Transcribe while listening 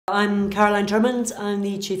I'm Caroline Drummond. I'm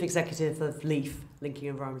the Chief Executive of LEAF, Linking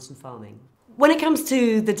Environment and Farming. When it comes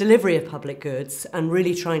to the delivery of public goods and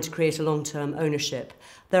really trying to create a long-term ownership,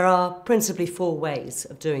 there are principally four ways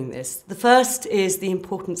of doing this. The first is the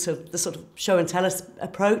importance of the sort of show and tell us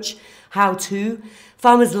approach, how to.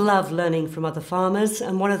 Farmers love learning from other farmers,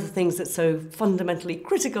 and one of the things that's so fundamentally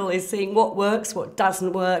critical is seeing what works, what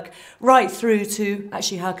doesn't work, right through to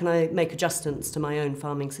actually how can I make adjustments to my own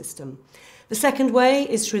farming system. The second way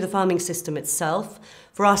is through the farming system itself.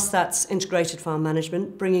 For us, that's integrated farm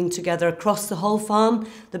management, bringing together across the whole farm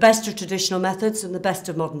the best of traditional methods and the best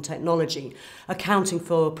of modern technology, accounting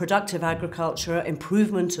for productive agriculture,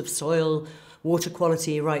 improvement of soil, water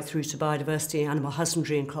quality, right through to biodiversity, animal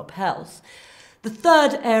husbandry and crop health. The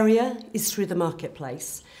third area is through the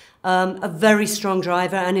marketplace. A very strong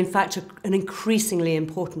driver and in fact an increasingly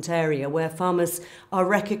important area where farmers are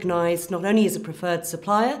recognised not only as a preferred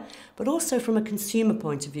supplier but also from a consumer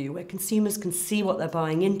point of view, where consumers can see what they're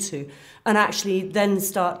buying into and actually then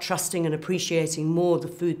start trusting and appreciating more the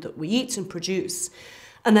food that we eat and produce.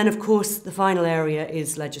 And then, of course, the final area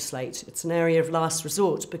is legislate. It's an area of last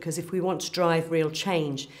resort because if we want to drive real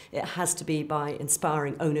change, it has to be by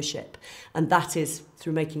inspiring ownership. And that is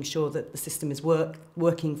through making sure that the system is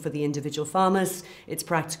working for the individual farmers, it's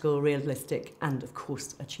practical, realistic, and, of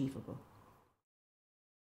course, achievable.